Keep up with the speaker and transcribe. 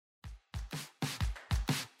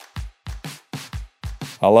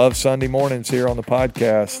I love Sunday mornings here on the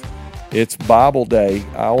podcast. It's Bible Day.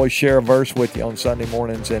 I always share a verse with you on Sunday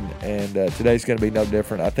mornings, and today's going to be no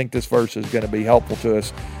different. I think this verse is going to be helpful to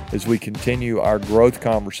us as we continue our growth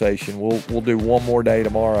conversation. We'll do one more day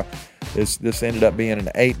tomorrow. This ended up being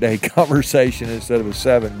an 8-day conversation instead of a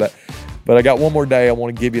 7, but I got one more day I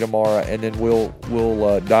want to give you tomorrow, and then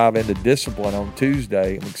we'll dive into discipline on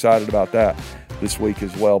Tuesday. I'm excited about that this week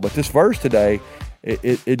as well. But this verse today,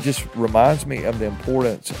 it just reminds me of the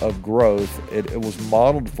importance of growth. It was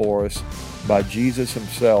modeled for us by Jesus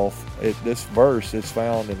himself. This verse is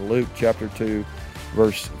found in Luke chapter 2,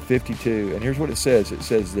 verse 52. And here's what it says. It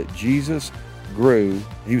says that Jesus grew.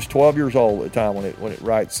 He was 12 years old at the time when it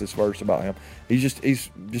writes this verse about him. He's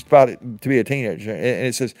just about to be a teenager. And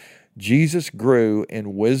it says, Jesus grew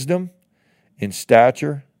in wisdom, in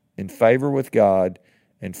stature, in favor with God,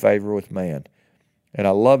 and favor with man. And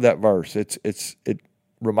I love that verse. It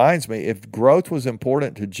reminds me, if growth was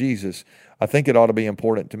important to Jesus, I think it ought to be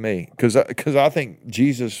important to me, because I think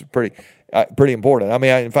Jesus is pretty important. I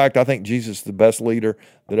mean, in fact, I think Jesus is the best leader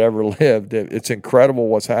that ever lived. It's incredible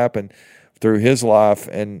what's happened through his life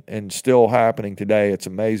and still happening today. It's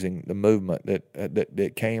amazing, the movement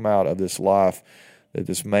that came out of this life, that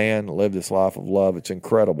this man lived this life of love. It's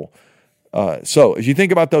incredible. So as you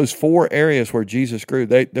think about those 4 areas where Jesus grew,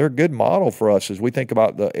 they're a good model for us as we think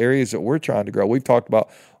about the areas that we're trying to grow. We've talked about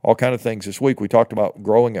all kinds of things this week. We talked about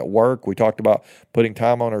growing at work. We talked about putting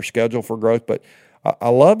time on our schedule for growth. But I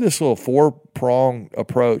love this little 4-prong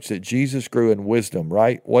approach that Jesus grew in wisdom,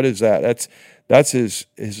 right? What is that? That's his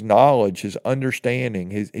knowledge, his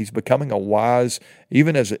understanding. He's becoming a wise,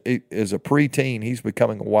 even as a preteen, he's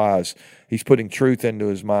becoming wise. He's putting truth into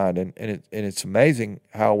his mind. And it's amazing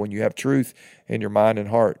how when you have truth in your mind and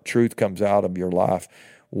heart, truth comes out of your life.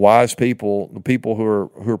 Wise people, the people who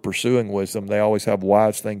are pursuing wisdom, they always have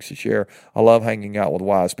wise things to share. I love hanging out with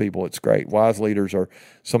wise people. It's great. Wise leaders are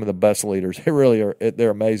some of the best leaders. They really are.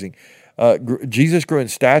 They're amazing. Jesus grew in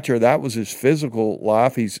stature. That was his physical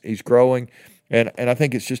life. He's growing. And I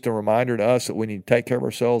think it's just a reminder to us that we need to take care of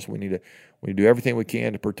ourselves. We need to do everything we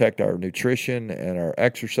can to protect our nutrition and our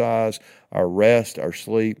exercise, our rest, our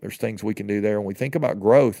sleep. There's things we can do there. When we think about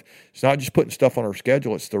growth, it's not just putting stuff on our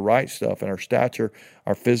schedule. It's the right stuff. And our stature,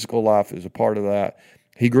 our physical life is a part of that.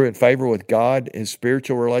 He grew in favor with God, his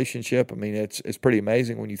spiritual relationship. I mean, it's pretty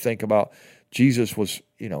amazing when you think about Jesus was,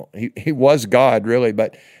 he was God really,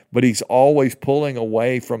 but he's always pulling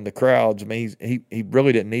away from the crowds. I mean, he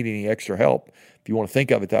really didn't need any extra help, if you want to think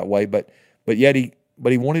of it that way. But yet he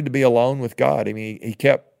wanted to be alone with God. I mean,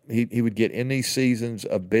 he would get in these seasons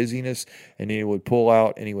of busyness, and then he would pull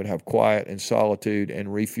out and he would have quiet and solitude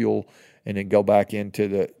and refuel, and then go back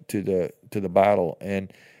into the battle.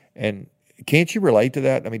 And can't you relate to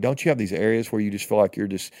that? I mean, don't you have these areas where you just feel like you're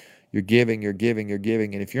giving,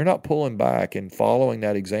 and if you're not pulling back and following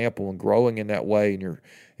that example and growing in that way in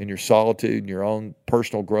your solitude and your own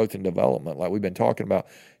personal growth and development, like we've been talking about,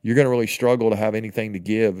 you're going to really struggle to have anything to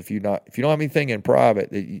give if you don't have anything in private.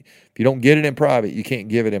 If you don't get it in private, you can't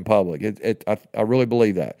give it in public. I really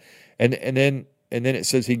believe that. And then it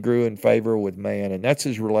says he grew in favor with man, and that's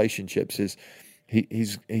his relationships.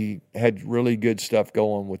 He had really good stuff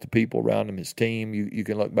going with the people around him, his team. You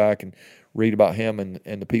can look back and read about him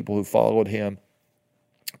and the people who followed him.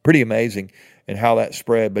 Pretty amazing and how that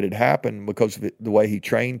spread, but it happened because of the way he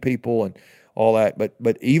trained people and all that.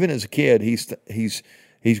 But even as a kid, he's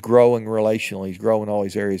growing relationally. He's growing all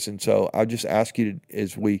these areas. And so I just ask you to,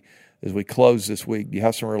 as we close this week, do you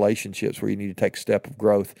have some relationships where you need to take a step of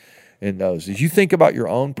growth in those? As you think about your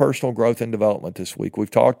own personal growth and development this week, we've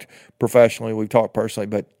talked professionally, we've talked personally,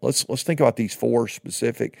 but let's think about these 4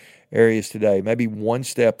 specific areas today. Maybe one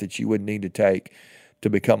step that you would need to take to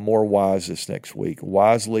become more wise this next week.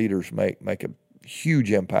 Wise leaders make a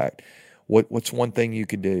huge impact. What's one thing you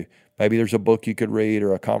could do? Maybe there's a book you could read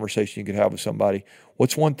or a conversation you could have with somebody.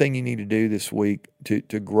 What's one thing you need to do this week to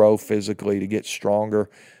grow physically, to get stronger,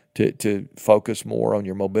 to focus more on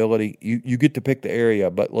your mobility? You get to pick the area,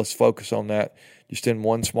 but let's focus on that just in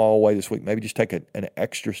one small way this week. Maybe just take an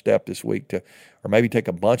extra step this week or maybe take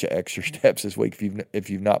a bunch of extra steps this week if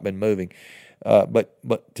you've not been moving.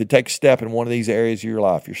 But to take a step in one of these areas of your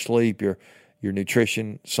life, your sleep, your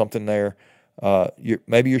nutrition, something there.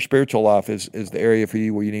 Maybe your spiritual life is the area for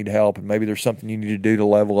you where you need help, and maybe there's something you need to do to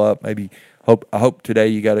level up. I hope today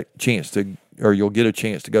you got a chance to, or you'll get a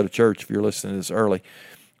chance to go to church if you're listening to this early.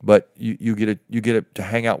 But you get to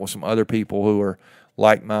hang out with some other people who are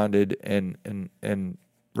like-minded and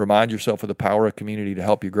remind yourself of the power of community to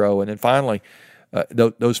help you grow. And then finally,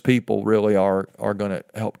 those people really are going to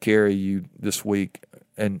help carry you this week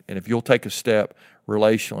And if you'll take a step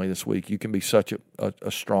relationally this week, you can be such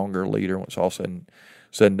a stronger leader when it's all said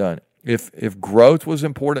and done. If growth was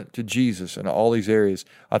important to Jesus in all these areas,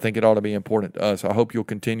 I think it ought to be important to us. I hope you'll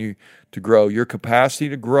continue to grow. Your capacity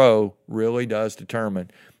to grow really does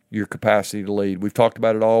determine your capacity to lead. We've talked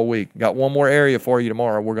about it all week. Got one more area for you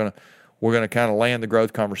tomorrow. We're gonna kind of land the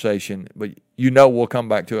growth conversation, but we'll come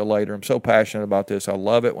back to it later. I'm so passionate about this. I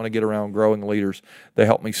love it when I get around growing leaders. They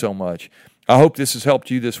help me so much. I hope this has helped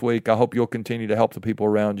you this week. I hope you'll continue to help the people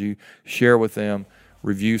around you, share with them,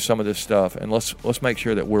 review some of this stuff, and let's make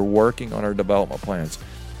sure that we're working on our development plans.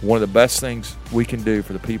 One of the best things we can do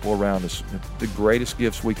for the people around us, the greatest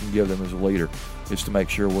gifts we can give them as a leader, is to make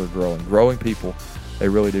sure we're growing. Growing people, they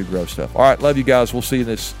really do grow stuff. All right, love you guys. We'll see you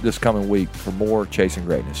this coming week for more Chasing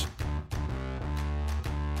Greatness.